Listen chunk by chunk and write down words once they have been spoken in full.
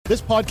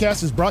This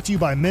podcast is brought to you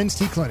by Men's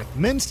T Clinic.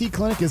 Men's T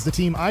Clinic is the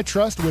team I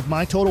trust with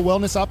my total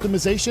wellness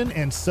optimization,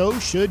 and so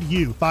should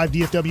you. 5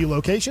 DFW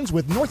locations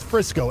with North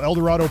Frisco,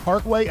 Eldorado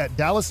Parkway at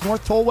Dallas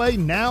North Tollway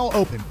now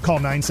open. Call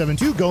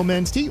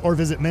 972-GO-MEN'S-T or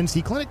visit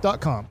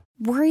mensteclinic.com.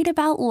 Worried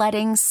about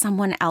letting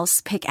someone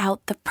else pick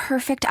out the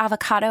perfect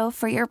avocado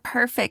for your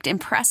perfect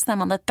impress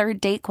them on the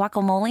third date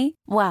guacamole?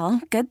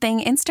 Well, good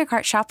thing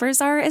Instacart shoppers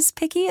are as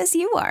picky as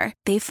you are.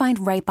 They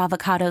find ripe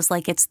avocados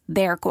like it's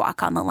their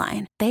guac on the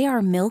line. They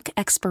are milk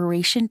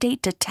expiration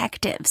date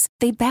detectives.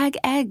 They bag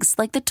eggs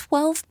like the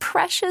 12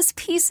 precious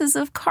pieces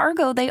of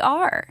cargo they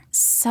are.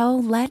 So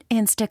let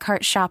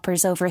Instacart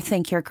shoppers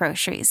overthink your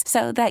groceries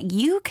so that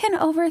you can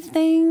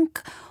overthink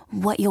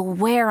what you'll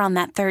wear on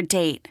that third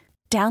date.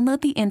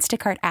 Download the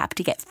Instacart app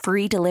to get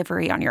free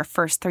delivery on your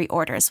first 3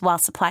 orders while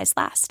supplies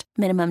last.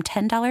 Minimum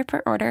 $10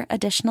 per order.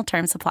 Additional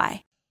terms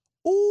apply.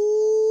 Ooh-wee.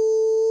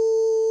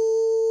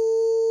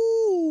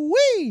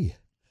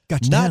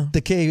 Got you Not down.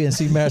 the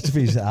KNC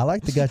Masterpiece. I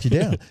like to got you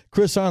down.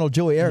 Chris Arnold,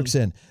 Joey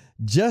Erickson,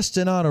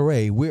 Justin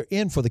Honore. We're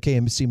in for the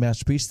KMC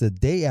Masterpiece the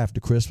day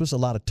after Christmas. A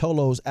lot of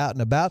Tolos out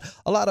and about.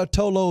 A lot of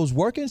Tolos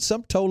working.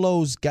 Some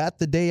Tolos got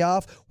the day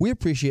off. We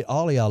appreciate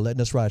all of y'all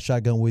letting us ride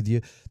shotgun with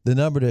you. The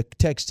number to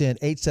text in,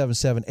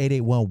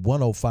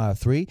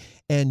 877-881-1053.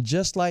 And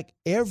just like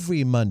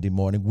every Monday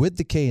morning with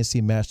the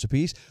KNC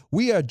Masterpiece,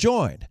 we are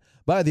joined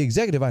by the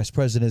Executive Vice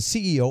President,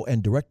 CEO,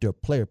 and Director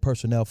of Player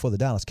Personnel for the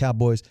Dallas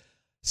Cowboys,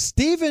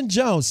 Stephen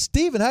Jones.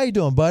 Stephen, how you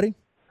doing, buddy?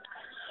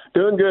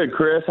 Doing good,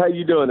 Chris. How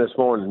you doing this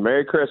morning?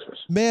 Merry Christmas.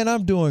 Man,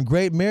 I'm doing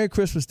great. Merry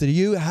Christmas to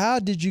you. How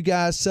did you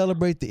guys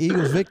celebrate the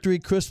Eagles' victory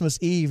Christmas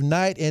Eve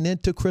night and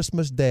into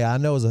Christmas Day? I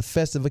know it was a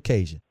festive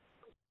occasion.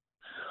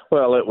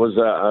 Well, it was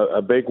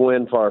a big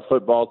win for our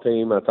football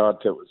team. I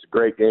thought it was a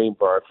great game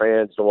for our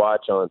fans to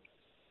watch on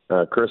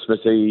Christmas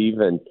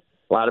Eve, and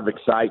a lot of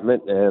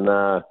excitement, and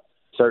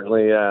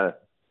certainly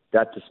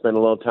got to spend a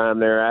little time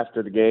there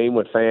after the game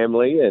with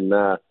family, and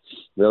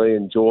really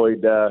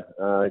enjoyed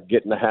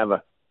getting to have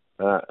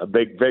a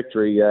big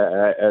victory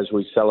as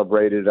we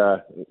celebrated,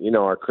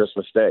 our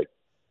Christmas Day.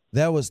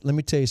 That was, let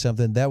me tell you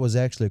something, that was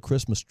actually a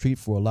Christmas treat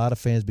for a lot of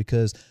fans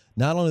because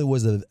not only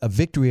was it a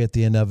victory at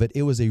the end of it,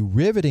 it was a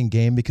riveting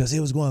game because it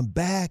was going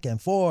back and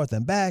forth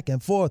and back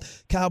and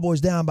forth. Cowboys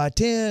down by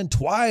 10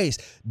 twice,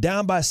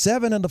 down by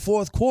 7 in the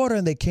fourth quarter,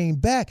 and they came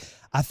back.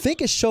 I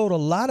think it showed a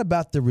lot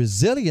about the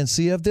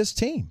resiliency of this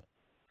team.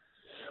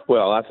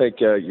 Well, I think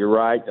you're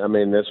right. I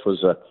mean, this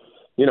was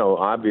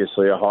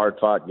obviously a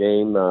hard-fought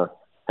game.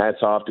 Hats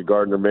off to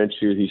Gardner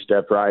Minshew. He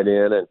stepped right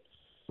in and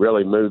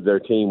really moved their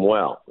team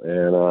well.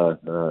 And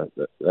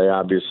they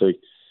obviously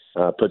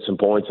put some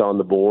points on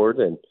the board.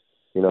 And,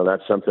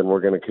 that's something we're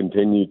going to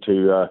continue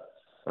to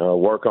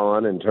work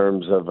on in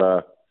terms of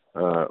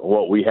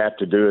what we have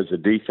to do as a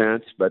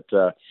defense. But,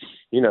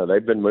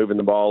 they've been moving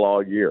the ball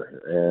all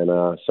year. And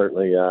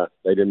certainly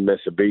they didn't miss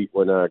a beat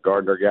when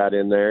Gardner got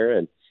in there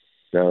and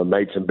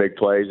made some big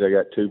plays. They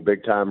got 2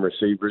 big-time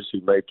receivers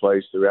who made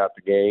plays throughout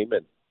the game.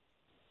 And,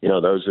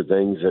 those are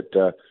things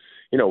that,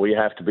 we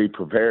have to be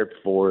prepared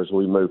for as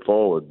we move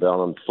forward. But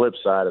on the flip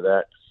side of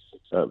that,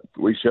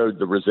 we showed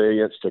the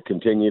resilience to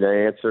continue to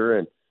answer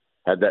and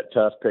had that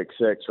tough pick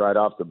 6 right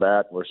off the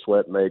bat where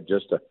Sweat made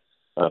just a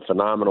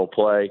phenomenal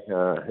play.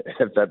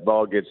 If that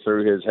ball gets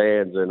through his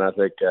hands, and I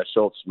think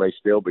Schultz may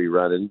still be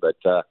running, but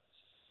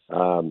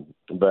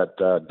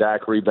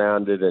Dak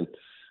rebounded, and,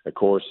 of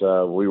course,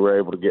 we were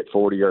able to get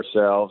 40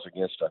 ourselves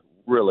against a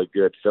really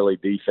good Philly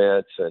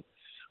defense, and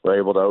we're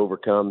able to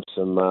overcome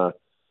some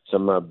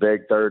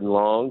big 3rd and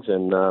longs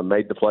and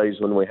made the plays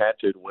when we had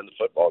to win the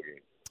football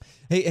game.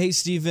 Hey,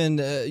 Stephen,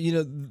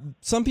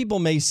 some people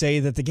may say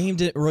that the game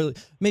didn't really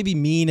maybe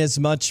mean as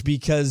much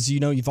because,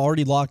 you've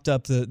already locked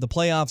up the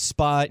playoff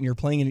spot and you're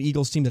playing an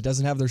Eagles team that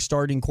doesn't have their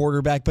starting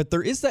quarterback. But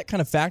there is that kind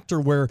of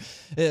factor where,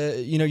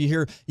 you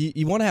hear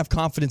you want to have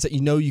confidence that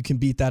you can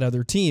beat that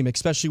other team,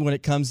 especially when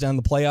it comes down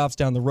the playoffs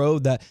down the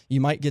road that you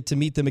might get to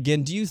meet them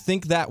again. Do you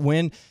think that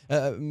win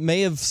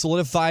may have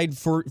solidified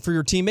for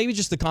your team, maybe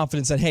just the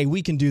confidence that, hey,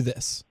 we can do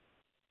this?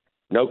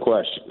 No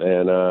question.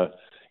 And,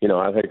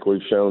 I think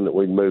we've shown that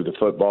we can move the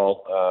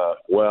football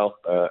well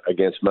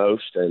against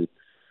most. And,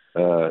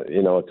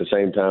 at the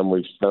same time,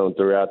 we've shown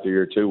throughout the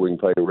year, too, we can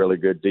play a really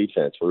good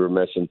defense. We were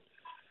missing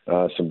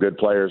some good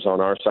players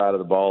on our side of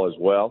the ball as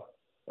well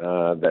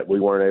that we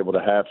weren't able to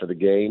have for the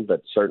game.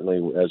 But certainly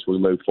as we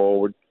move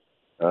forward,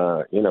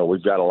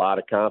 we've got a lot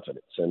of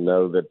confidence and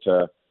know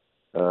that,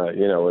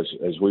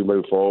 as we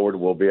move forward,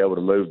 we'll be able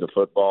to move the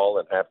football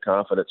and have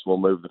confidence we'll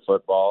move the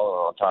football. And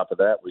on top of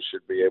that, we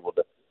should be able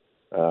to,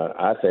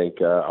 I think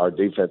our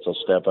defense will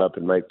step up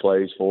and make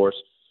plays for us.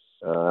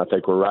 I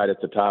think we're right at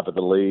the top of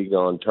the league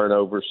on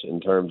turnovers in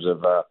terms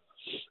of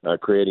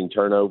creating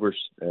turnovers,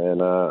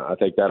 and I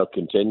think that'll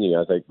continue.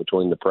 I think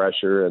between the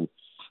pressure and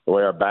the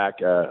way our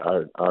back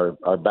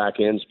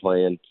end's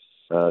playing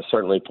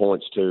certainly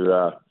points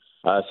to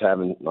us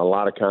having a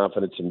lot of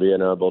confidence and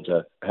being able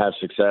to have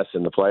success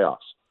in the playoffs.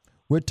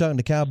 We're talking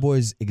to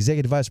Cowboys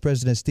Executive Vice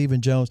President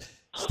Stephen Jones.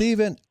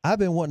 Stephen, I've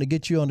been wanting to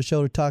get you on the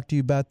show to talk to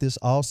you about this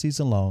all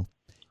season long.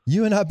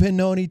 You and I have been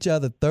knowing each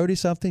other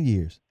 30-something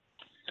years.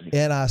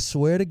 And I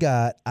swear to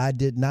God, I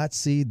did not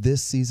see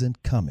this season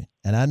coming.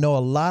 And I know a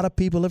lot of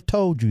people have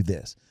told you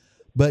this.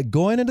 But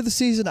going into the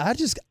season, I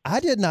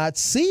did not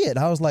see it.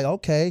 I was like,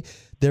 okay,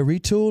 they're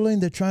retooling.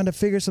 They're trying to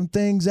figure some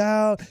things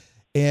out.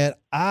 And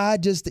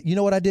you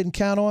know what I didn't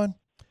count on?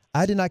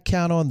 I did not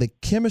count on the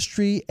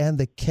chemistry and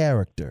the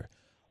character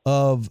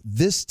of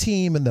this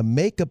team and the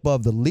makeup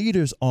of the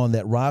leaders on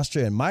that roster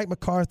and Mike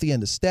McCarthy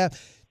and the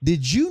staff.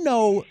 Did you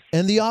know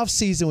in the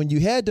offseason when you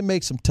had to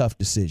make some tough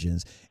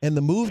decisions and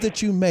the move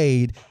that you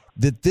made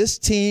that this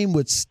team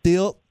would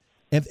still,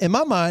 in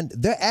my mind,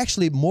 they're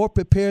actually more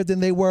prepared than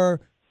they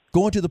were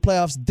going to the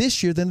playoffs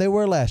this year than they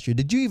were last year?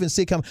 Did you even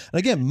see it coming? And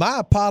again, my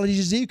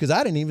apologies to you because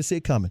I didn't even see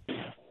it coming.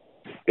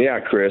 Yeah,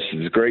 Chris,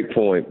 it's a great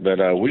point. But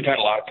we've had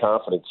a lot of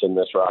confidence in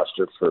this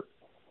roster for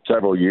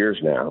several years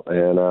now.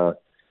 And,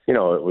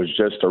 it was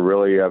just a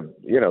really,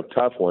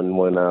 tough one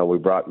when we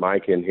brought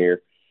Mike in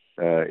here.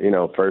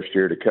 First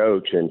year to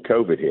coach, and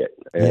COVID hit,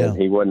 and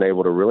he wasn't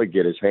able to really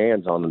get his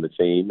hands on the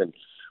team. And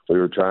we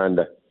were trying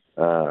to,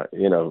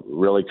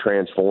 really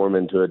transform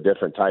into a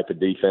different type of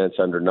defense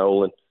under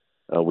Nolan.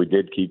 We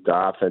did keep the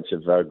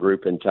offensive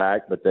group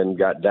intact, but then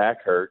got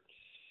Dak hurt,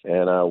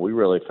 and we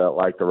really felt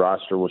like the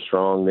roster was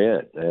strong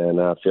then.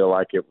 And I feel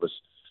like it was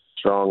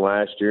strong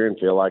last year, and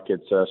feel like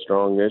it's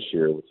strong this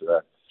year with,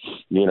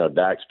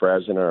 Dak's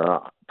presence,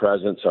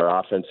 our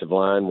offensive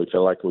line. We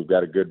feel like we've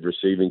got a good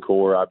receiving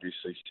core.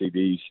 Obviously,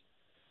 CD's,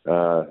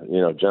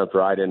 jumped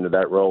right into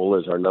that role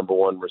as our number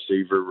one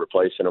receiver,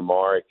 replacing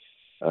Amari.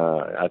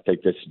 I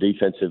think this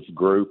defensive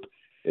group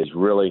is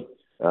really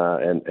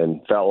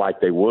and felt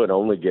like they would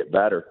only get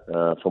better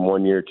from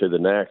one year to the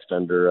next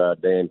under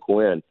Dan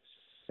Quinn.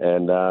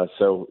 And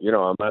so,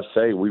 I must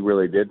say we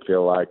really did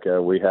feel like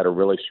we had a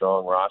really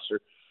strong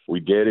roster.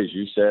 We did, as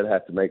you said,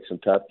 have to make some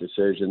tough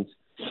decisions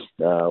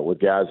with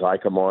guys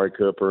like Amari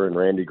Cooper and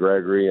Randy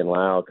Gregory and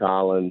Lyle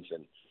Collins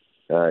and,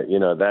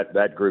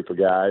 that group of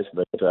guys.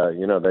 But,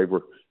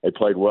 they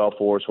played well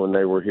for us when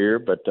they were here.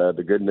 But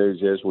the good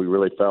news is we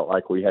really felt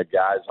like we had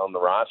guys on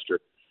the roster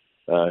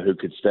who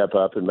could step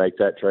up and make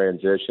that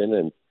transition,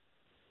 and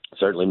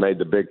certainly made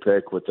the big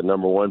pick with the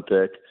number one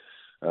pick,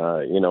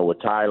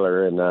 with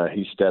Tyler. And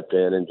he stepped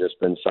in and just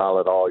been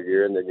solid all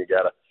year. And then you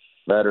got a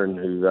veteran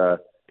who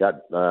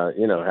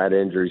had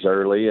injuries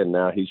early, and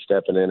now he's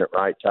stepping in at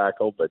right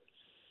tackle. But,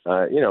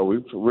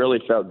 we've really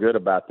felt good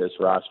about this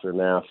roster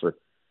now for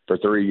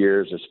 3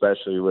 years,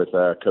 especially with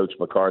Coach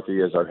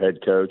McCarthy as our head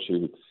coach,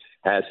 who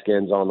has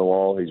skins on the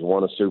wall. He's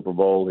won a Super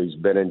Bowl. He's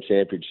been in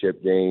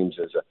championship games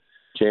as a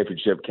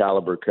championship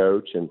caliber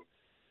coach, and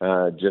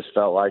just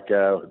felt like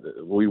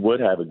we would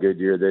have a good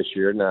year this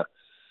year. Now,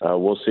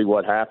 we'll see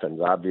what happens.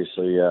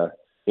 Obviously,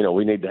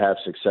 we need to have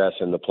success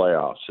in the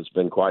playoffs. It's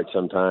been quite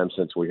some time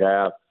since we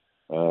have.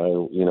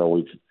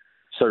 We've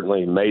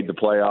certainly made the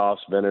playoffs,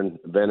 been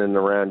in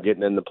around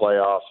getting in the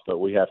playoffs, but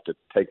we have to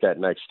take that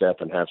next step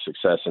and have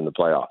success in the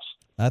playoffs.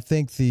 I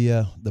think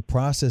the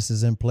process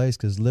is in place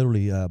because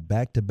literally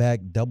back-to-back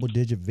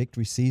double-digit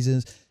victory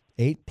seasons,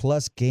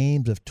 8+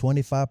 games of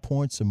 25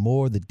 points or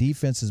more. The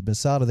defense has been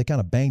solid. They're kind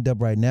of banged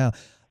up right now.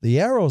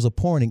 The arrows are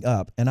pointing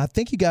up, and I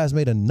think you guys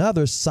made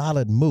another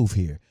solid move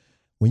here.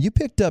 When you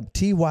picked up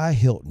T.Y.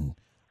 Hilton,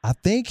 I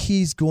think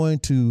he's going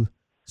to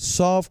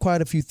solve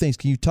quite a few things.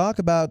 Can you talk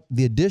about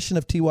the addition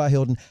of T.Y.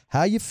 Hilton,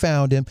 how you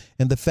found him,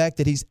 and the fact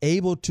that he's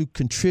able to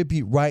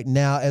contribute right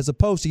now, as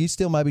opposed to you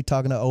still might be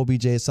talking to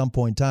OBJ at some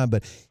point in time,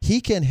 but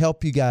he can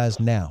help you guys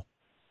now?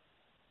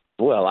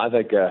 Well, I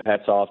think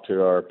hats off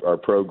to our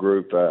pro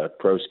group,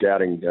 pro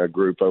scouting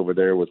group over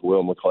there with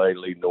Will McClay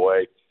leading the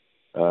way.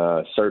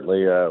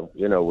 Certainly,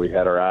 we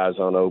had our eyes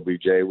on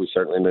OBJ. We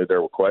certainly knew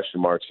there were question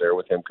marks there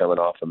with him coming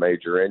off a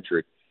major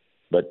injury.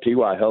 But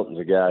T.Y. Hilton's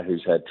a guy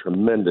who's had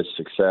tremendous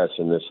success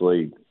in this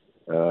league,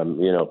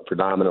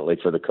 predominantly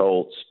for the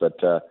Colts. But,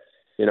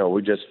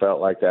 we just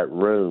felt like that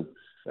room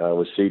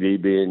with CD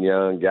being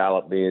young,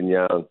 Gallup being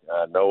young,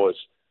 Noah's,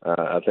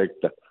 I think,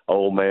 the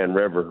old man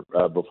River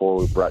before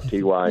we brought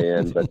T.Y.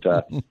 in. But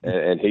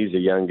and he's a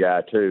young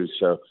guy, too.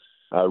 So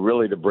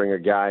really to bring a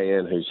guy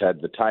in who's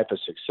had the type of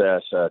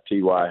success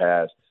T.Y.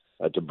 has,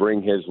 to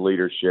bring his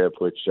leadership,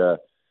 which,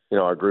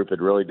 our group had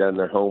really done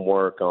their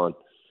homework on,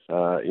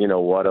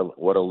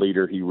 what a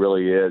leader he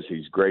really is.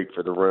 He's great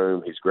for the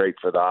room. He's great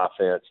for the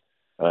offense,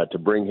 to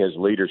bring his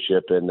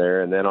leadership in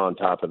there. And then on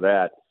top of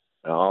that,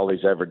 all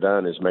he's ever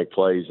done is make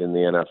plays in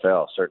the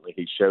NFL. Certainly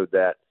he showed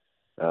that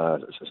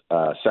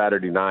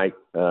Saturday night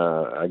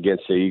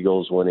against the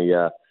Eagles when he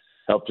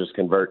helped us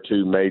convert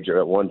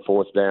one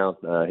fourth down.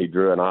 He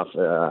drew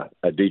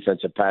a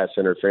defensive pass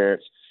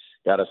interference,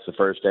 got us the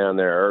first down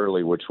there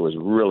early, which was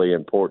really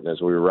important as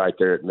we were right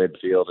there at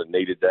midfield and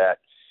needed that.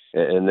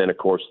 And then, of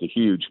course, the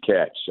huge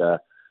catch.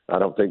 I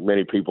don't think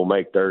many people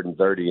make 3rd and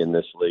 30 in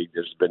this league.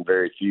 There's been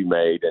very few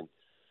made. And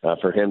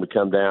for him to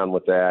come down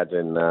with that,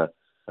 and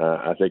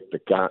I think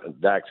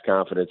Dak's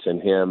confidence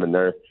in him and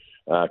their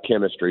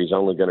chemistry is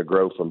only going to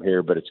grow from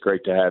here. But it's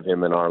great to have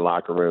him in our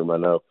locker room. I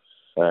know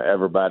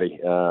everybody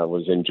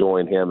was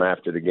enjoying him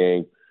after the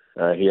game.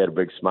 he had a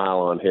big smile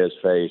on his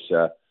face.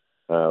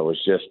 Was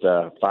just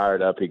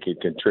fired up. He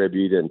could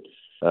contribute, and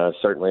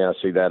certainly I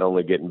see that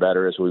only getting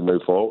better as we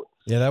move forward.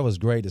 Yeah, that was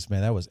greatest,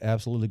 man. That was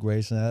absolutely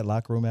great in that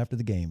locker room after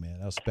the game, man.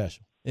 That was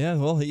special. Yeah,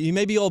 well, he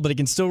may be old, but he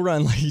can still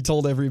run, like he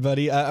told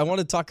everybody. I want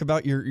to talk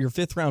about your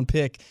fifth-round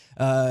pick,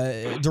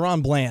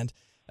 DaRon Bland.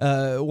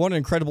 What an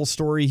incredible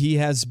story he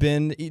has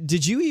been.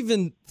 Did you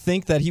even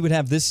think that he would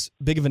have this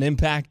big of an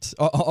impact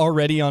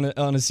already on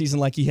a season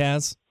like he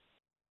has?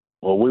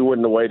 Well, we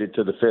wouldn't have waited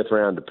to the fifth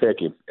round to pick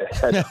him.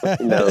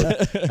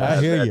 I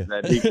hear you.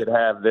 That he could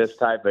have this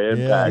type of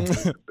impact.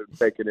 Yeah. We've been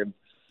picking him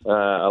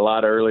a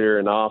lot earlier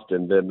and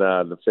often than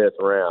the fifth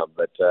round.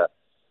 But,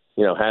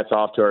 hats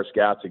off to our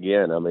scouts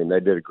again. I mean, they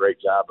did a great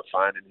job of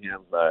finding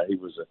him. He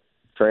was a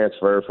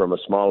transfer from a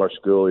smaller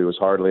school. He was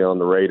hardly on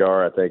the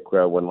radar. I think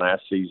when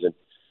last season,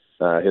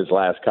 his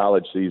last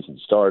college season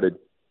started,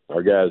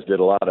 our guys did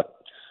a lot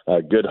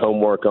of good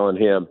homework on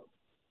him.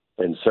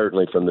 And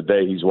certainly from the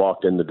day he's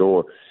walked in the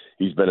door,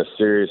 he's been a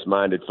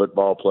serious-minded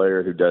football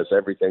player who does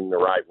everything the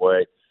right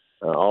way.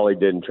 All he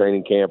did in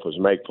training camp was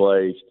make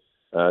plays.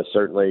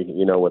 Certainly,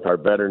 with our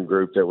veteran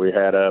group that we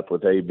had up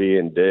with AB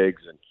and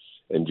Diggs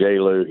and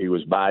J-Lou, he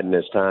was biding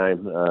his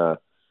time.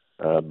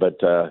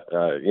 But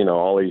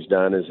all he's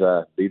done is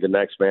be the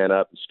next man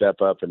up and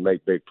step up and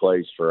make big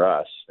plays for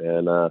us.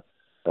 And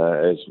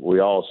as we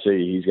all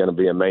see, he's going to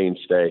be a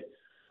mainstay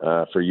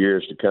for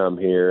years to come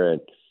here.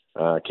 And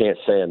I can't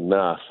say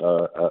enough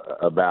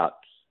about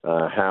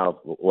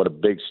what a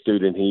big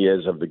student he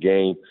is of the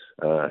game.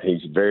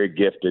 He's very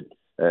gifted.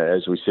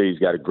 As we see, he's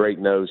got a great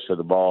nose for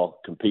the ball,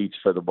 competes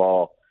for the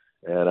ball,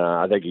 and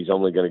I think he's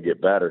only going to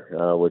get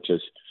better, which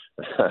is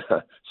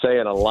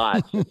saying a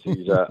lot.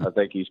 Since I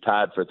think he's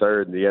tied for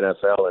third in the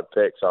NFL in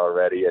picks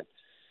already, and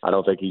I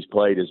don't think he's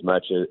played as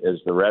much as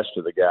the rest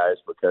of the guys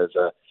because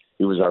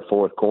he was our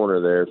fourth corner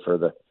there for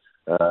the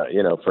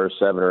first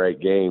 7 or 8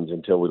 games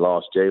until we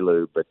lost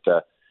J-Lou, but.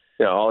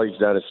 All he's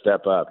done is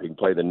step up. He can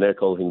play the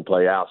nickel. He can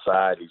play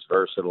outside. He's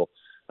versatile.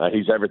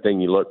 He's everything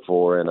you look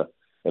for in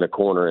a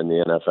corner in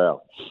the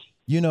NFL.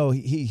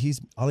 He's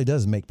all he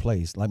does is make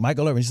plays. Like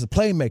Michael Irvin, he's a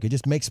playmaker,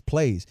 just makes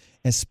plays.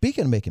 And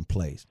speaking of making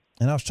plays,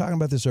 and I was talking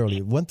about this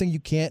earlier, one thing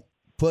you can't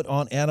put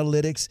on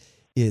analytics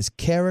is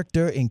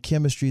character and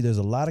chemistry. There's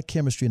a lot of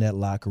chemistry in that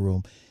locker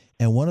room.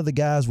 And one of the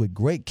guys with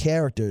great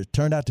character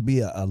turned out to be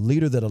a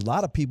leader that a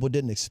lot of people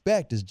didn't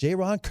expect is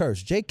Jayron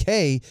Kearse.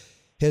 JK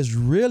has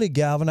really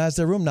galvanized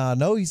their room. Now, I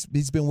know he's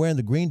been wearing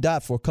the green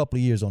dot for a couple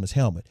of years on his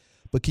helmet,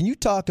 but can you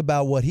talk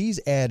about what he's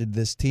added to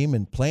this team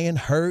and playing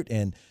hurt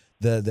and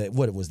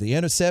the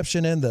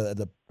interception and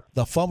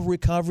the fumble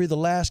recovery the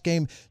last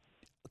game?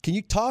 Can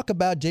you talk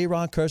about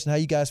Jayron Kearse and how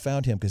you guys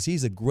found him? Because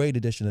he's a great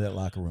addition to that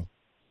locker room.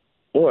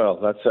 Well,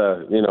 that's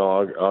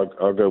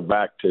I'll go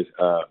back to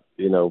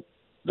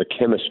the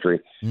chemistry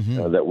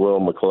that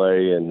Will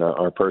McClay and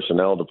our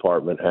personnel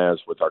department has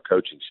with our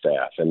coaching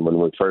staff. And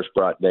when we first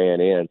brought Dan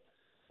in,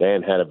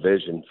 Dan had a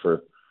vision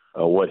for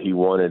what he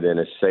wanted in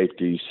his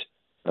safeties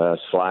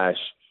slash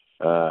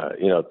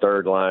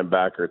third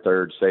linebacker,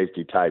 third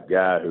safety type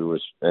guy who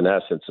was in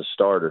essence a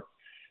starter,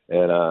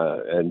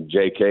 and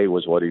JK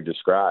was what he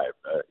described.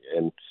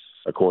 And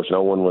of course,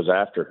 no one was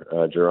after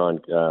Jayron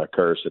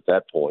Kearse at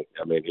that point.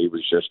 I mean, he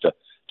was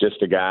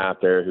just a guy out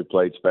there who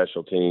played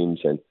special teams,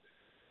 and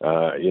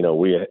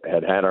we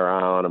had our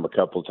eye on him a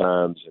couple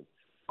times, and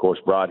of course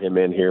brought him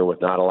in here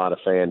with not a lot of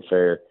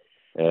fanfare.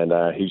 And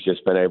he's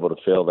just been able to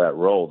fill that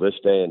role. This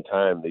day and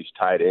time, these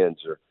tight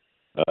ends are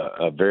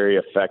a very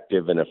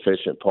effective and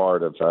efficient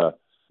part of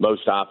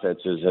most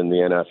offenses in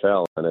the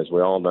NFL. And as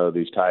we all know,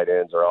 these tight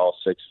ends are all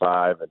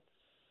 6'5" and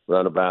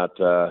run about,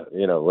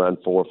 run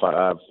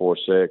 4.5,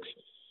 4.6.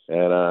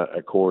 And,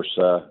 of course,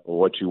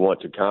 what you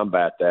want to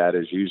combat that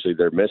is usually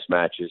their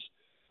mismatches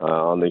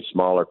on these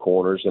smaller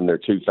corners, and they're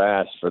too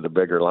fast for the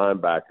bigger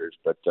linebackers.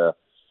 But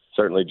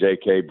certainly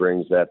J.K.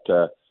 brings that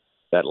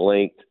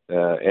length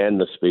and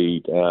the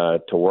speed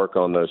to work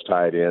on those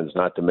tight ends,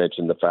 not to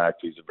mention the fact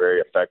he's a very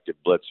effective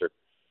blitzer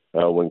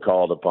when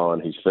called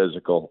upon. He's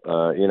physical.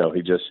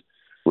 He just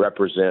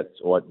represents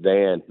what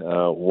Dan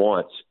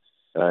wants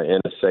in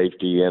a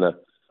safety and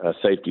a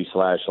safety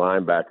slash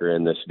linebacker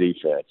in this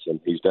defense. And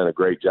he's done a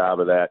great job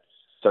of that.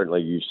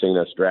 Certainly you've seen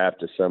us draft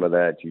to some of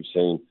that. You've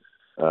seen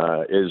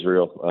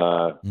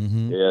Israel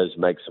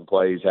make some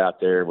plays out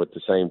there with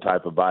the same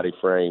type of body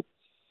frame.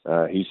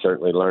 He's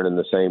certainly learning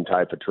the same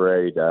type of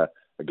trade. A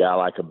guy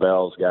like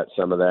Abell's got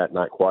some of that,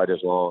 not quite as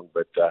long,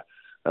 but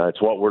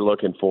it's what we're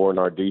looking for in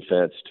our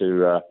defense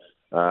to,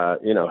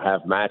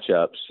 have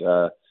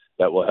matchups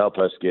that will help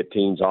us get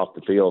teams off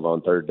the field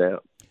on third down.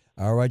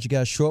 All right, you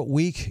got a short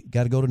week.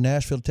 Got to go to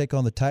Nashville to take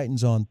on the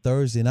Titans on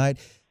Thursday night.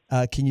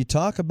 Can you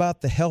talk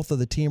about the health of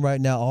the team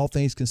right now, all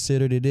things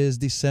considered? It is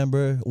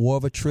December, war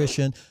of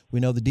attrition. We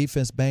know the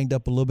defense banged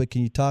up a little bit.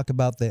 Can you talk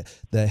about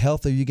the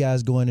health of you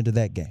guys going into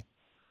that game?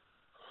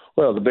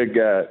 Well, the big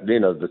guy,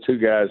 the two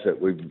guys that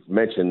we've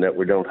mentioned that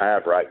we don't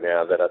have right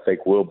now that I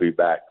think will be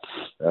back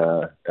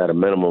at a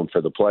minimum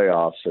for the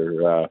playoffs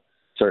are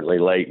certainly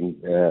Leighton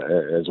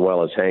as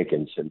well as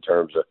Hankins in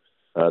terms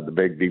the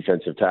big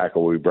defensive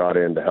tackle we brought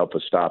in to help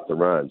us stop the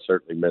run.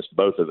 Certainly missed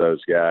both of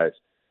those guys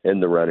in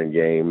the running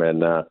game,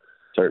 and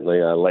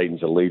certainly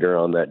Leighton's a leader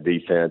on that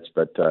defense,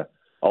 but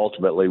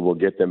ultimately we'll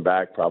get them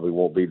back. Probably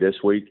won't be this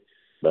week,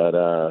 but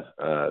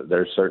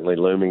they're certainly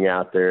looming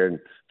out there and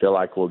feel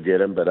like we'll get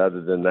them. But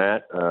other than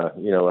that,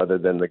 other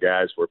than the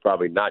guys we're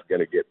probably not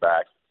going to get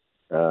back,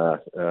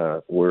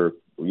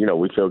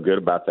 we feel good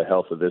about the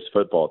health of this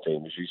football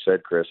team. As you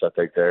said, Chris, I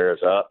think the air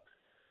is up.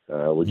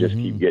 We just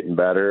keep getting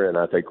better, and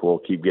I think we'll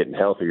keep getting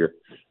healthier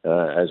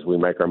as we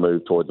make our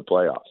move toward the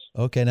playoffs.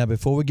 Okay, now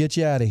before we get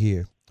you out of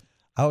here,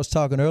 I was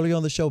talking earlier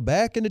on the show,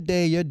 back in the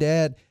day, your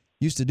dad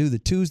used to do the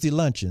Tuesday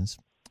luncheons,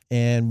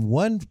 and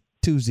one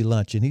Tuesday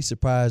luncheon, he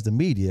surprised the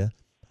media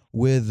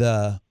with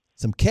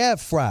some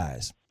calf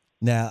fries.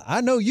 Now,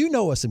 I know you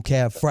know what some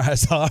calf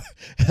fries are,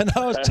 and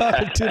I was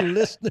talking to the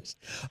listeners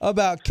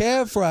about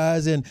calf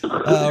fries and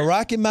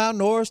Rocky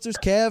Mountain oysters,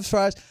 calf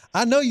fries.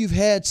 I know you've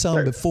had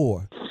some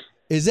before.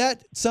 Is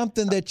that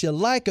something that you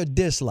like or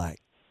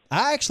dislike?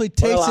 I actually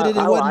tasted it. It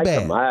wasn't like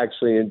bad. Them. I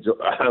actually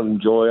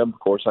enjoy them. Of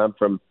course, I'm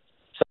from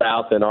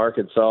South in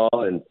Arkansas,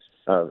 and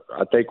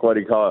I think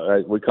we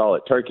call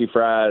it turkey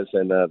fries,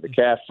 and the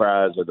calf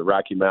fries are the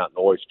Rocky Mountain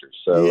oysters.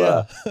 So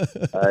yeah.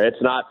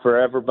 It's not for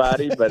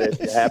everybody, but if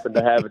you happen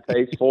to have a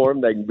taste for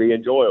them, they can be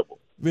enjoyable.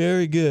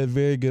 Very good,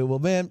 very good. Well,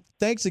 man,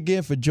 thanks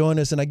again for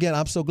joining us. And again,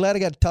 I'm so glad I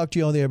got to talk to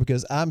you on there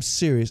because I'm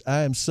serious.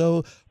 I am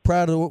so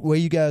proud of the way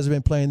you guys have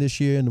been playing this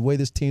year and the way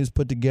this team's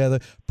put together.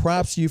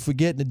 Props to you for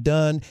getting it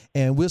done,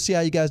 and we'll see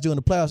how you guys do in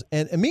the playoffs.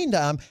 And in the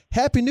meantime,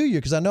 Happy New Year,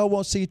 because I know I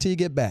won't see you till you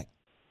get back.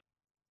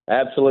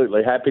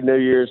 Absolutely. Happy New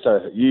Year's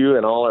to you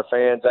and all our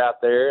fans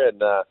out there,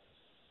 and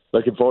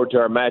looking forward to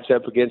our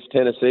matchup against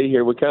Tennessee.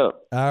 Here we come.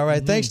 All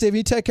right. Thanks, Steve.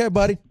 You take care,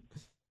 buddy.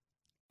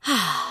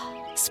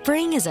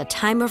 Spring is a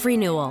time of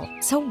renewal,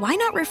 so why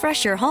not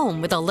refresh your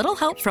home with a little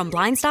help from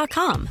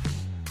Blinds.com?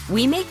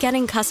 We make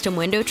getting custom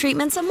window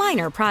treatments a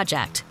minor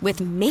project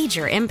with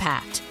major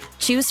impact.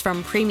 Choose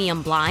from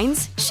premium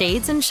blinds,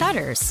 shades, and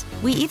shutters.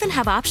 We even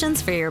have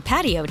options for your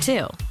patio,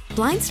 too.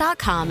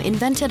 Blinds.com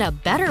invented a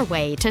better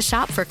way to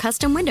shop for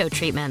custom window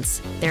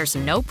treatments. There's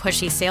no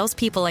pushy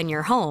salespeople in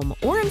your home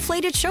or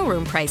inflated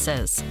showroom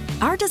prices.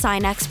 Our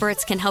design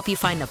experts can help you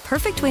find the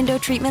perfect window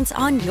treatments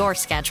on your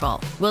schedule.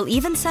 We'll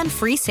even send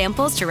free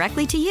samples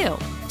directly to you.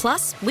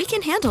 Plus, we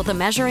can handle the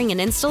measuring and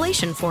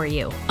installation for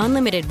you.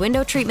 Unlimited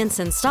window treatments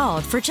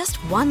installed for just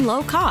one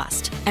low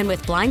cost. And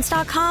with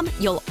Blinds.com,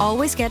 you'll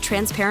always get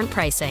transparent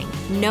pricing.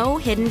 No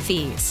hidden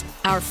fees.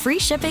 Our free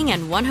shipping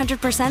and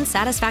 100%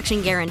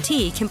 satisfaction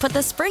guarantee can put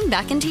the spring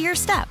back into your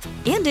step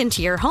and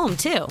into your home,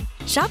 too.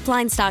 Shop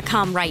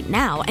Blinds.com right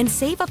now and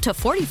save up to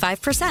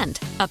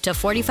 45%. Up to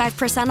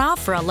 45%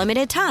 off for a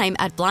limited time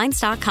at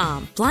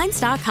Blinds.com.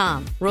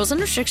 Blinds.com. Rules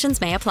and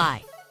restrictions may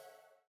apply.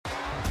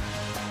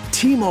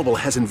 T-Mobile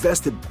has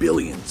invested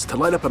billions to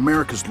light up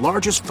America's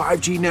largest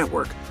 5G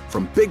network,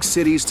 from big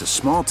cities to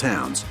small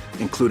towns,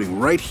 including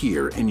right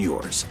here in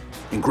yours.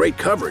 And great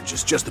coverage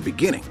is just the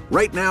beginning.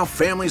 Right now,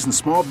 families and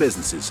small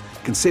businesses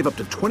can save up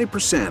to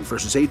 20%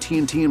 versus AT&T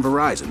and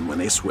Verizon when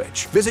they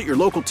switch. Visit your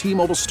local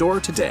T-Mobile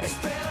store today.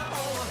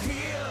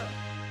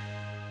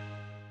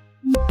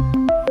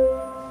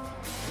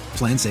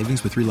 Plan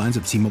savings with 3 lines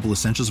of T-Mobile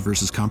Essentials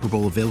versus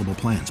comparable available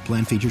plans.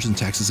 Plan features and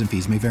taxes and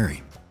fees may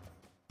vary.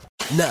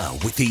 Now,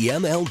 with the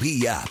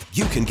MLB app,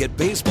 you can get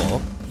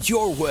baseball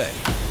your way.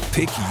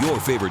 Pick your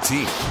favorite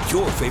team,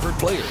 your favorite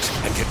players,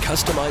 and get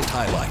customized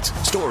highlights,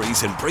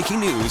 stories, and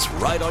breaking news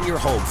right on your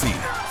home feed.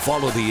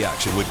 Follow the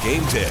action with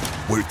Game Day,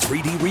 where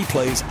 3D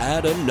replays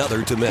add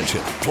another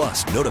dimension.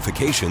 Plus,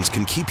 notifications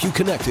can keep you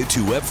connected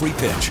to every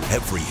pitch,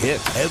 every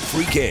hit,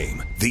 every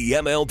game. The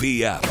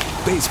MLB app.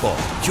 Baseball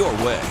your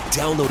way.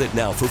 Download it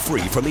now for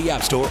free from the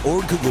App Store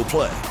or Google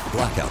Play.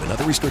 Blackout and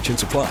other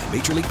restrictions apply.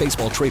 Major League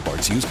Baseball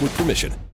trademarks used with permission.